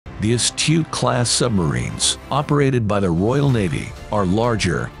The Astute-class submarines, operated by the Royal Navy, are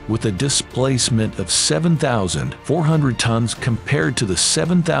larger, with a displacement of 7,400 tons compared to the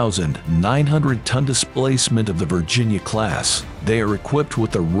 7,900-ton displacement of the Virginia-class. They are equipped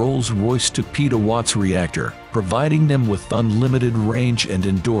with a Rolls-Royce torpedo-Watts reactor, providing them with unlimited range and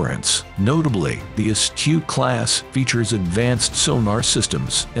endurance. Notably, the Astute-class features advanced sonar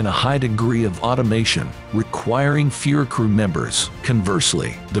systems and a high degree of automation, requiring fewer crew members.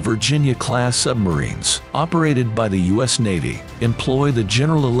 Conversely, the Virginia-class submarines, operated by the U.S. Navy, employ the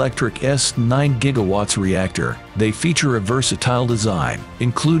General Electric S-9 gigawatts reactor. They feature a versatile design,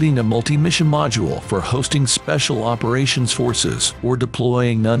 including a multi-mission module for hosting special operations forces or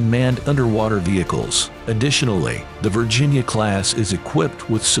deploying unmanned underwater vehicles. Additionally, the Virginia-class is equipped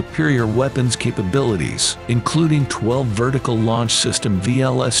with superior weapons capabilities, including 12 vertical launch system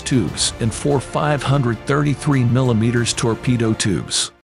VLS tubes and 4 533mm torpedo tubes.